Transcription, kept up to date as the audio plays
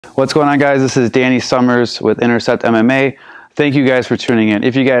What's going on, guys? This is Danny Summers with Intercept MMA. Thank you guys for tuning in.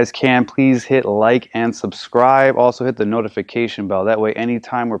 If you guys can, please hit like and subscribe. Also hit the notification bell. That way,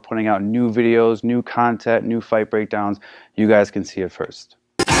 anytime we're putting out new videos, new content, new fight breakdowns, you guys can see it first.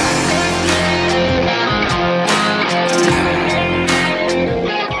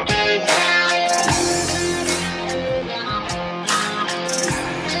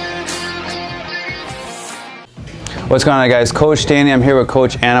 What's going on, guys? Coach Danny, I'm here with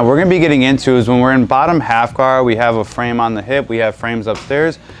Coach Anna. We're going to be getting into is when we're in bottom half guard, we have a frame on the hip, we have frames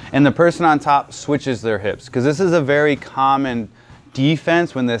upstairs, and the person on top switches their hips. Because this is a very common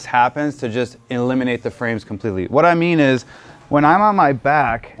defense when this happens, to just eliminate the frames completely. What I mean is, when I'm on my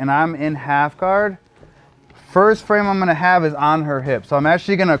back and I'm in half guard, first frame I'm going to have is on her hip. So I'm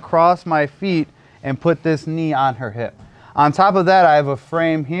actually going to cross my feet and put this knee on her hip. On top of that, I have a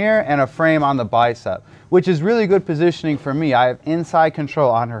frame here and a frame on the bicep, which is really good positioning for me. I have inside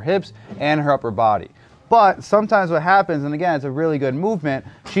control on her hips and her upper body. But sometimes what happens, and again, it's a really good movement,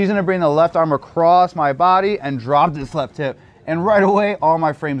 she's gonna bring the left arm across my body and drop this left hip, and right away, all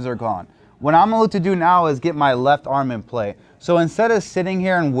my frames are gone. What I'm gonna look to do now is get my left arm in play. So instead of sitting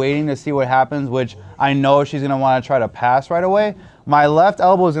here and waiting to see what happens, which I know she's gonna wanna try to pass right away, my left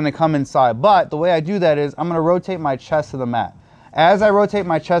elbow is gonna come inside. But the way I do that is I'm gonna rotate my chest to the mat. As I rotate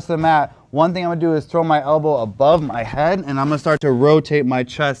my chest to the mat, one thing I'm gonna do is throw my elbow above my head, and I'm gonna start to rotate my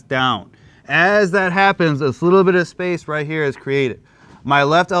chest down. As that happens, this little bit of space right here is created. My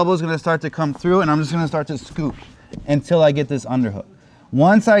left elbow is gonna start to come through, and I'm just gonna start to scoop until I get this underhook.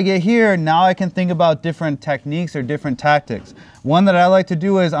 Once I get here, now I can think about different techniques or different tactics. One that I like to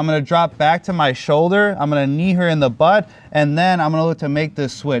do is I'm gonna drop back to my shoulder, I'm gonna knee her in the butt, and then I'm gonna look to make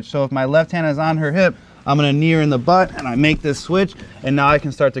this switch. So if my left hand is on her hip, I'm gonna knee her in the butt and I make this switch, and now I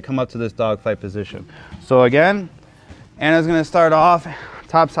can start to come up to this dogfight position. So again, Anna's gonna start off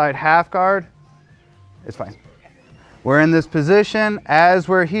topside half guard. It's fine. We're in this position. As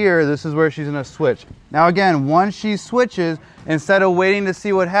we're here, this is where she's gonna switch. Now again, once she switches, instead of waiting to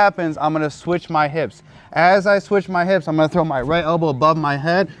see what happens, I'm gonna switch my hips. As I switch my hips, I'm gonna throw my right elbow above my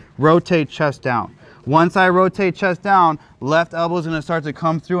head, rotate chest down. Once I rotate chest down, left elbow is gonna start to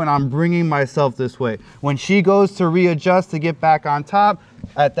come through, and I'm bringing myself this way. When she goes to readjust to get back on top,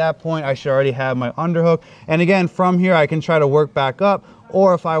 at that point, I should already have my underhook. And again, from here, I can try to work back up,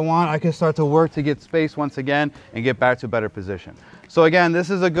 or if I want, I can start to work to get space once again and get back to a better position. So again, this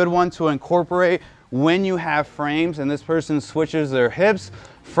is a good one to incorporate when you have frames and this person switches their hips.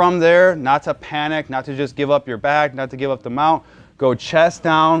 From there, not to panic, not to just give up your back, not to give up the mount. Go chest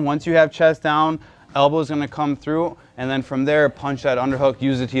down. Once you have chest down, elbow's gonna come through, and then from there, punch that underhook,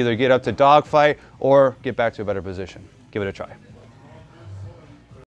 use it to either get up to dogfight or get back to a better position. Give it a try.